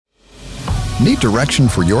Need direction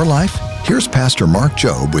for your life? Here's Pastor Mark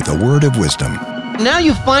Jobe with a word of wisdom. Now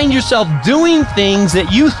you find yourself doing things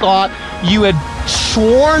that you thought you had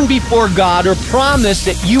sworn before God or promised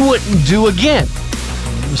that you wouldn't do again.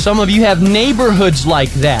 Some of you have neighborhoods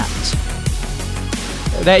like that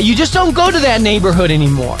you just don't go to that neighborhood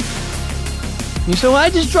anymore. You say, well,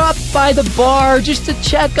 I just dropped by the bar just to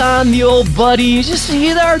check on the old buddies, just to see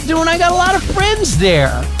how they're doing. I got a lot of friends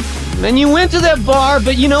there. And you went to that bar,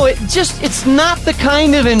 but it's not the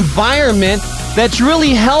kind of environment that's really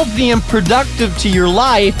healthy and productive to your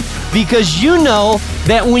life, because you know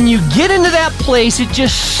that when you get into that place, it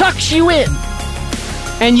just sucks you in.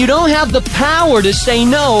 And you don't have the power to say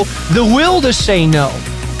no, the will to say no.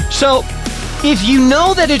 So if you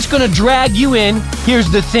know that it's going to drag you in, here's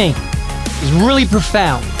the thing. It's really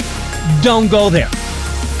profound. Don't go there.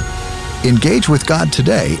 Engage with God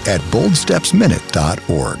today at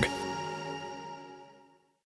boldstepsminute.org.